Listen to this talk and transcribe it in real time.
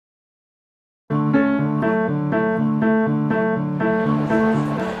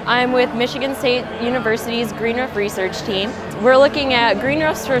with Michigan State University's Green Roof research team. We're looking at green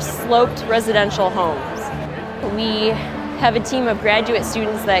roofs for sloped residential homes. We have a team of graduate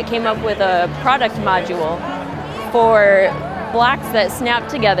students that came up with a product module for blocks that snap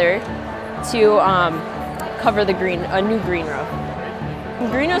together to cover a new green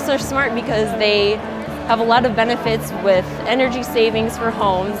roof. Green roofs are smart because they have a lot of benefits with energy savings for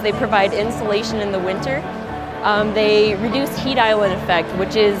homes. They provide insulation in the winter. They reduce heat island effect,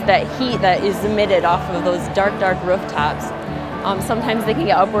 which is that heat that is emitted off of those dark rooftops. Sometimes they can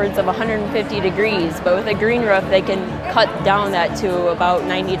get upwards of 150 degrees, but with a green roof they can cut down that to about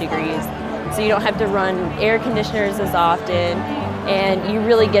 90 degrees. So you don't have to run air conditioners as often, and you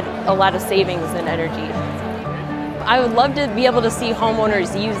really get a lot of savings in energy. I would love to be able to see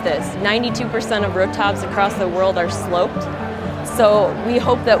homeowners use this. 92% of rooftops across the world are sloped. So we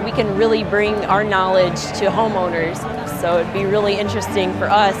hope that we can really bring our knowledge to homeowners. So it'd be really interesting for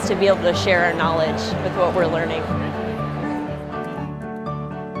us to be able to share our knowledge with what we're learning.